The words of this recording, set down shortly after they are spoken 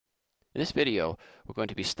In this video, we're going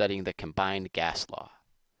to be studying the combined gas law.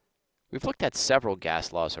 We've looked at several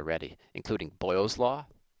gas laws already, including Boyle's law,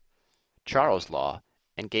 Charles' law,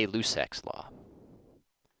 and Gay-Lussac's law.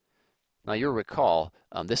 Now you'll recall,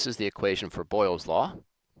 this is the equation for Boyle's law,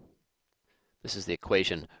 this is the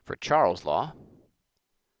equation for Charles' law,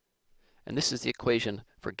 and this is the equation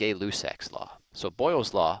for Gay-Lussac's law. So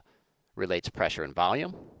Boyle's law relates pressure and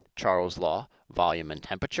volume, Charles' law, volume and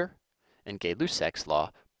temperature, and Gay-Lussac's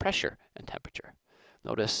law, pressure and temperature.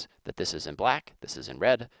 Notice that this is in black, this is in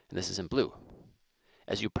red, and this is in blue.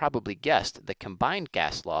 As you probably guessed, the combined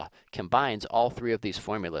gas law combines all three of these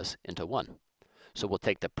formulas into one. So we'll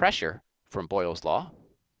take the pressure from Boyle's law,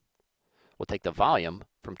 we'll take the volume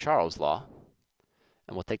from Charles' law,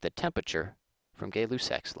 and we'll take the temperature from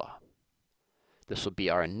Gay-Lussac's law. This will be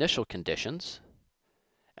our initial conditions,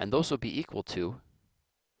 and those will be equal to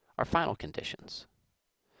our final conditions.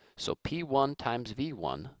 So P1 times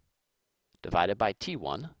V1 divided by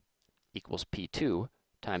T1 equals P2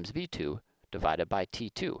 times V2 divided by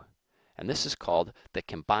T2. And this is called the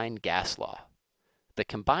combined gas law. The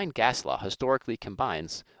combined gas law historically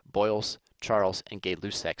combines Boyle's, Charles, and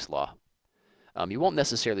Gay-Lussac's law. You won't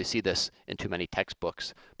necessarily see this in too many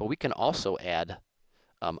textbooks, but we can also add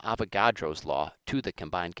Avogadro's law to the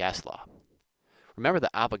combined gas law. Remember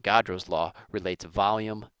that Avogadro's law relates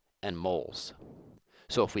volume and moles.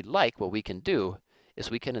 So if we like, what we can do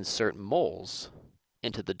is we can insert moles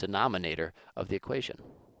into the denominator of the equation.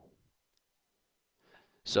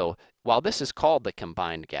 So while this is called the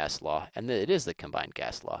combined gas law, and it is the combined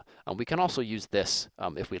gas law, we can also use this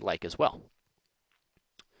if we like as well.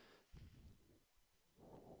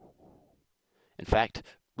 In fact,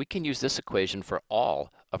 we can use this equation for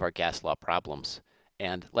all of our gas law problems.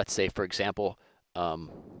 And let's say, for example,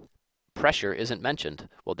 pressure isn't mentioned.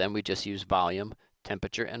 Well, then we just use volume,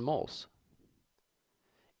 temperature, and moles.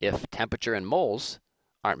 If temperature and moles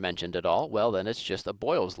aren't mentioned at all, well, then it's just a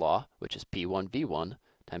Boyle's law, which is P1V1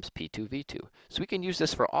 times P2V2. So we can use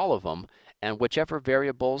this for all of them, and whichever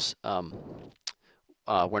variables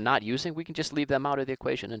we're not using, we can just leave them out of the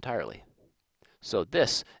equation entirely. So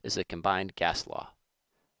this is a combined gas law,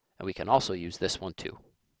 and we can also use this one too.